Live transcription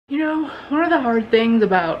You know, one of the hard things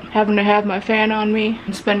about having to have my fan on me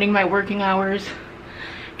and spending my working hours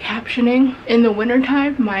captioning, in the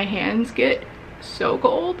wintertime, my hands get so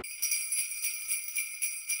cold.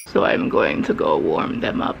 So I'm going to go warm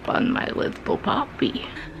them up on my little puppy.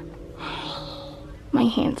 My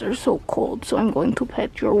hands are so cold, so I'm going to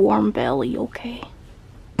pet your warm belly, okay?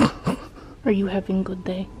 Are you having a good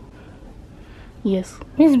day? Yes.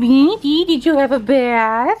 Miss Bindi, did you have a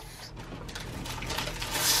bath?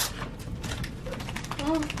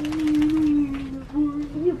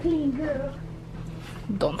 You clean girl.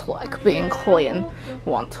 Don't like being clean.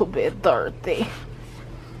 Want to be dirty.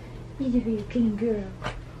 You be a clean girl.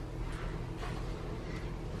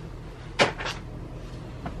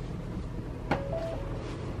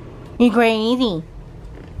 You crazy.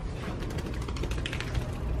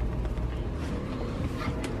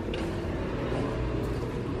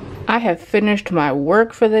 I have finished my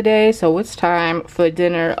work for the day, so it's time for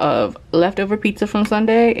dinner of leftover pizza from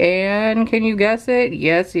Sunday. And can you guess it?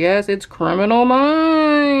 Yes, it's Criminal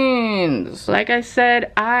Minds. Like I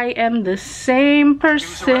said, I am the same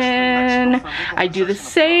person. I do the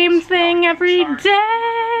same thing every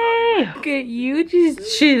day. Look at you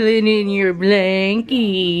just chilling in your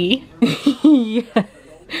blankie. Yeah.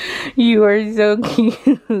 You are so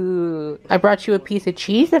cute. I brought you a piece of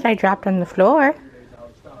cheese that I dropped on the floor.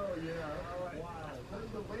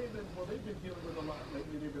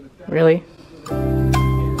 Really?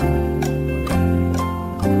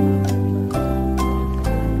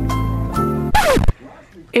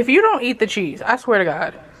 If you don't eat the cheese, I swear to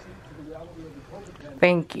God.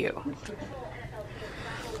 Thank you.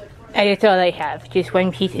 That's all I have. Just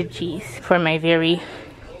one piece of cheese for my very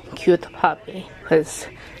cute puppy, who's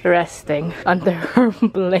resting under her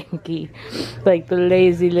blankie like the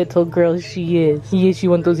lazy little girl she is. Yes, you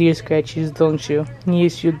want those ear scratches, don't you?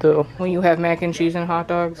 Yes, you do. When you have mac and cheese and hot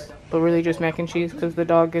dogs, but really just mac and cheese because the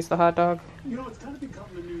dog gets the hot dog.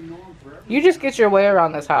 You just get your way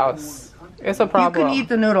around this house. It's a problem. You can eat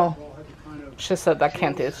the noodle. She said I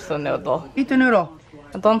can't eat the noodle. Eat the noodle.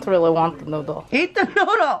 I don't really want the noodle. Eat the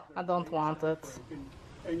noodle. I don't want it.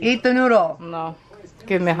 Eat the noodle. No.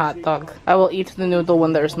 Give me a hot dog. I will eat the noodle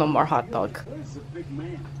when there's no more hot dog.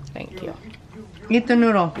 Thank you. Eat the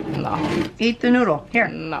noodle. No. Eat the noodle. Here.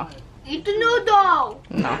 No. Eat the noodle.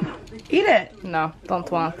 No. Eat it. No. Don't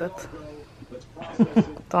want it.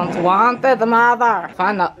 Don't want it, mother.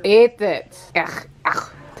 Fine, I'll eat it. Ugh, ugh.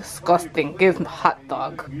 Disgusting. Give me hot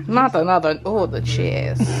dog. Not another. Oh, the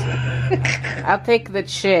cheese. I'll take the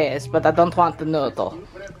cheese, but I don't want the noodle.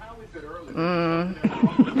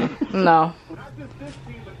 No.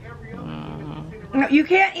 No, you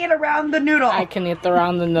can't eat around the noodle. I can eat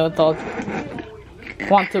around the noodle.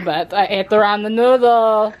 Want to bet? I ate around the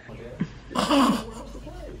noodle.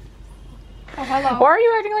 Oh, hello. Why are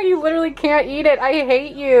you acting like you literally can't eat it? I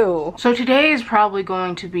hate you. So today is probably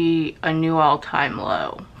going to be a new all-time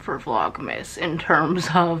low for vlogmas in terms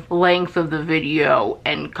of length of the video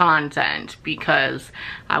and content, because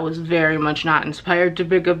I was very much not inspired to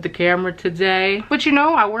pick up the camera today. But you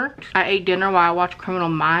know, I worked. I ate dinner while I watched Criminal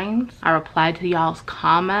Minds. I replied to y'all's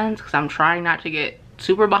comments because I'm trying not to get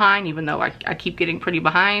super behind, even though I keep getting pretty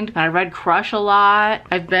behind. And I read Crush a lot.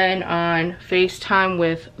 I've been on FaceTime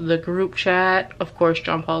with the group chat. Of course,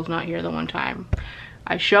 John Paul's not here the one time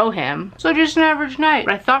I show him. So just an average night.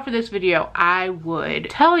 But I thought for this video, I would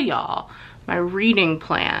tell y'all my reading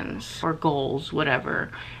plans or goals, whatever,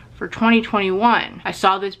 for 2021. I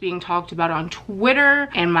saw this being talked about on Twitter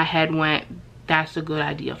and my head went, that's a good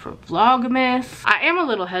idea for vlogmas. I am a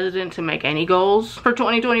little hesitant to make any goals for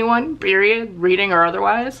 2021, period, reading or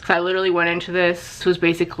otherwise. So I literally went into this was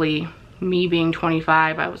basically me being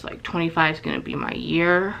 25. I was like, 25 is gonna be my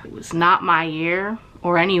year. It was not my year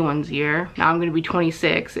or anyone's year. Now I'm gonna be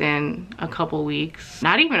 26 in a couple weeks.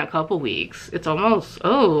 Not even a couple weeks. It's almost,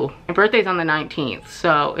 oh, my birthday's on the 19th,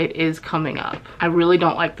 so it is coming up. I really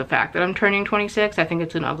don't like the fact that I'm turning 26. I think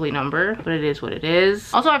it's an ugly number, but it is what it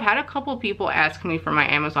is. Also, I've had a couple people ask me for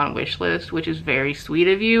my Amazon wish list, which is very sweet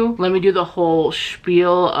of you. Let me do the whole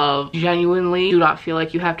spiel of genuinely do not feel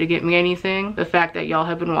like you have to get me anything. The fact that y'all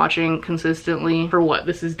have been watching consistently for what,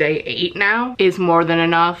 this is day 8 now, is more than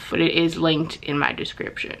enough, but it is linked in my description.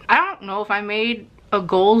 I don't know if I made a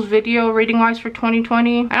goals video reading wise for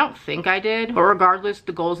 2020. I don't think I did, but regardless,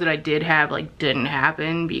 the goals that I did have like didn't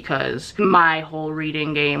happen because my whole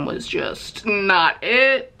reading game was just not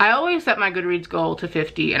it. I always set my Goodreads goal to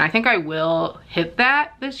 50 and I think I will hit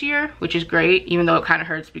that this year, which is great, even though it kind of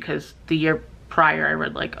hurts because the year prior I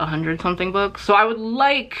read like 100 something books. So I would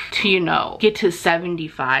like to, you know, get to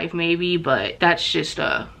 75 maybe, but that's just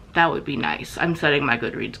a that would be nice. I'm setting my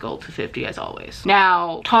Goodreads goal to 50 as always.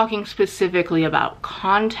 Now, talking specifically about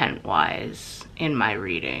content-wise in my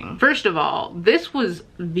reading. First of all, this was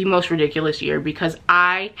the most ridiculous year because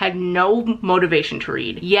I had no motivation to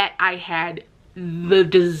read, yet I had the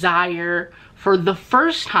desire for the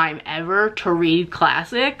first time ever to read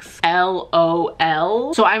classics.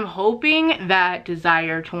 LOL. So I'm hoping that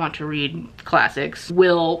desire to want to read classics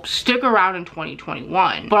will stick around in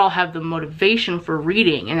 2021, but I'll have the motivation for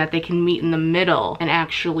reading and that they can meet in the middle and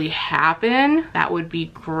actually happen. That would be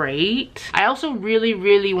great. I also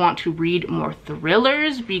really want to read more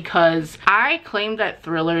thrillers because I claim that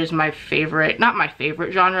thriller is my favorite, not my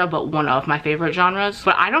favorite genre, but one of my favorite genres.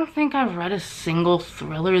 But I don't think I've read a single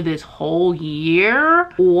thriller this whole year.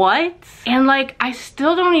 What? And like, I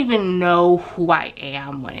still don't even know who I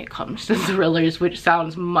am when it comes to thrillers, which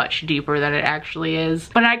sounds much deeper than it actually is.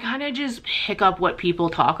 But I kind of just pick up what people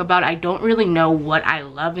talk about. I don't really know what I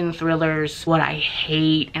love in thrillers, what I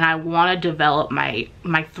hate, and I want to develop my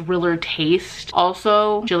thriller taste.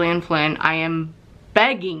 Also, Gillian Flynn, I am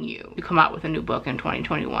begging you to come out with a new book in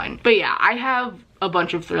 2021. But yeah, I have a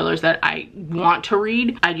bunch of thrillers that I want to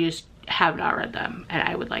read. I just have not read them, and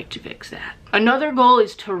I would like to fix that. Another goal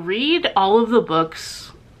is to read all of the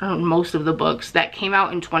books, or most of the books that came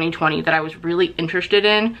out in 2020 that I was really interested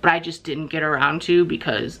in, but I just didn't get around to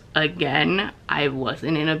because, again, I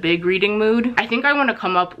wasn't in a big reading mood. I think I want to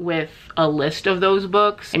come up with a list of those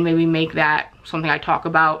books and maybe make that something I talk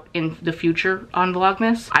about in the future on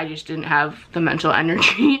Vlogmas. I just didn't have the mental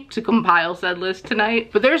energy to compile said list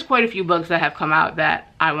tonight. But there's quite a few books that have come out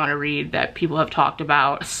that I want to read that people have talked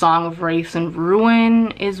about. A Song of Race and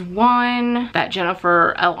Ruin is one. That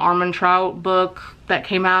Jennifer L. Armentrout book that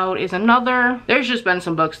came out is another. There's just been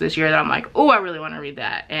some books this year that I'm like, oh, I really want to read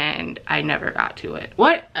that, and I never got to it.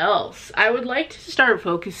 What else? I would like to start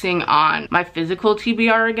focusing on my physical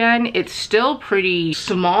TBR again. It's still pretty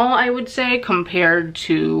small, I would say, compared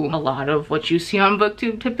to a lot of what you see on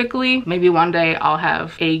BookTube typically. Maybe one day I'll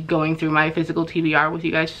have a going through my physical TBR with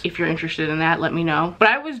you guys. If you're interested in that, let me know. But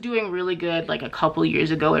I was doing really good like a couple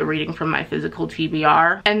years ago at reading from my physical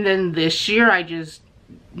TBR, and then this year I just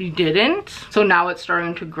didn't. So now it's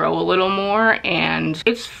starting to grow a little more, and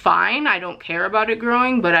it's fine. I don't care about it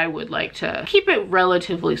growing, but I would like to keep it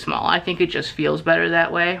relatively small. I think it just feels better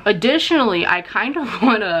that way. Additionally, I kind of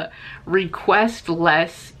want to request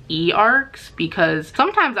less e-arcs because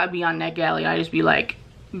sometimes I'd be on NetGalley and I just be like,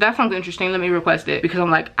 that sounds interesting, let me request it, because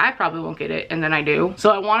I'm like, I probably won't get it, and then I do.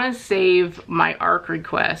 So I want to save my ARC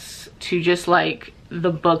requests to just like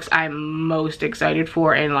the books I'm most excited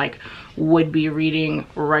for and like would be reading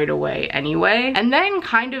right away anyway. And then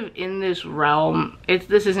kind of in this realm,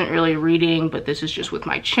 this isn't really reading, but this is just with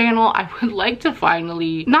my channel, I would like to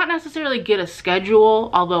finally not necessarily get a schedule,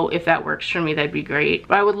 although if that works for me that'd be great,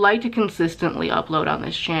 but I would like to consistently upload on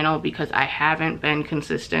this channel because I haven't been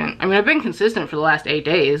consistent. I mean, I've been consistent for the last 8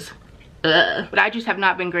 days. But I just have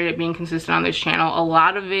not been great at being consistent on this channel. A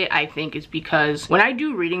lot of it I think is because when I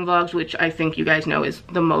do reading vlogs, which I think you guys know is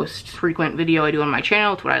the most frequent video I do on my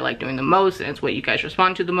channel, it's what I like doing the most and it's what you guys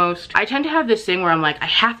respond to the most, I tend to have this thing where I'm like, I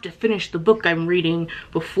have to finish the book I'm reading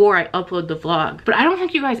before I upload the vlog. But I don't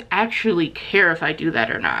think you guys actually care if I do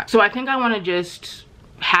that or not. So I think I want to just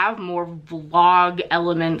have more vlog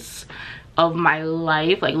elements of my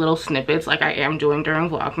life, like little snippets like I am doing during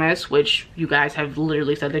Vlogmas, which you guys have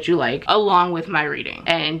literally said that you like, along with my reading,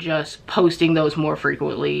 and just posting those more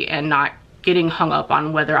frequently and not getting hung up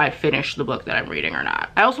on whether I finished the book that I'm reading or not.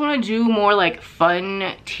 I also want to do more like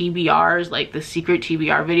fun TBRs, like the secret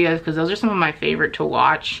TBR videos, because those are some of my favorite to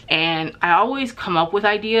watch, and I always come up with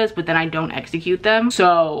ideas but then I don't execute them.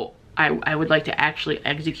 So I would like to actually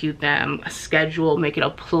execute them, schedule, make it a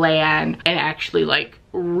plan, and actually like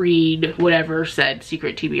read whatever said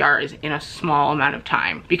secret TBR is in a small amount of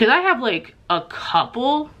time. Because I have like a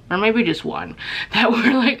couple, or maybe just one, that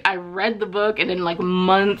were like, I read the book and then like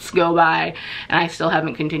months go by and I still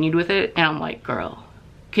haven't continued with it, and I'm like, girl,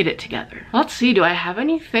 get it together. Let's see, do I have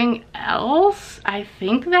anything else? I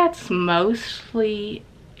think that's mostly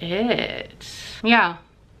it. Yeah.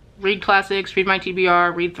 Read classics, read my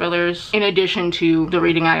TBR, read thrillers, in addition to the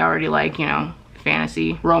reading I already like, you know,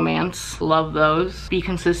 fantasy, romance, love those. Be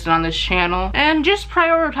consistent on this channel, and just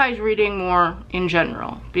prioritize reading more in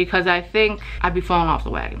general, because I think I'd be falling off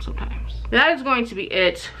the wagon sometimes. That is going to be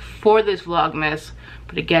it for this Vlogmas,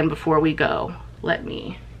 but again, before we go, let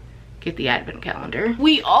me get the advent calendar.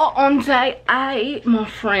 We are on day 8, my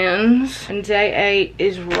friends, and day 8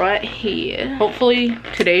 is right here. Hopefully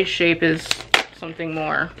today's shape is something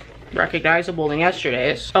more recognizable than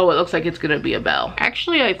yesterday's. Oh, it looks like it's gonna be a bell.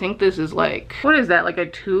 Actually, I think this is like, what is that, like a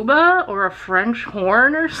tuba or a French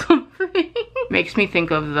horn or something? Makes me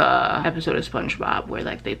think of the episode of SpongeBob where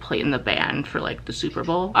like they play in the band for like the Super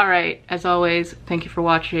Bowl. All right, as always, thank you for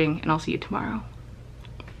watching and I'll see you tomorrow.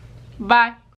 Bye.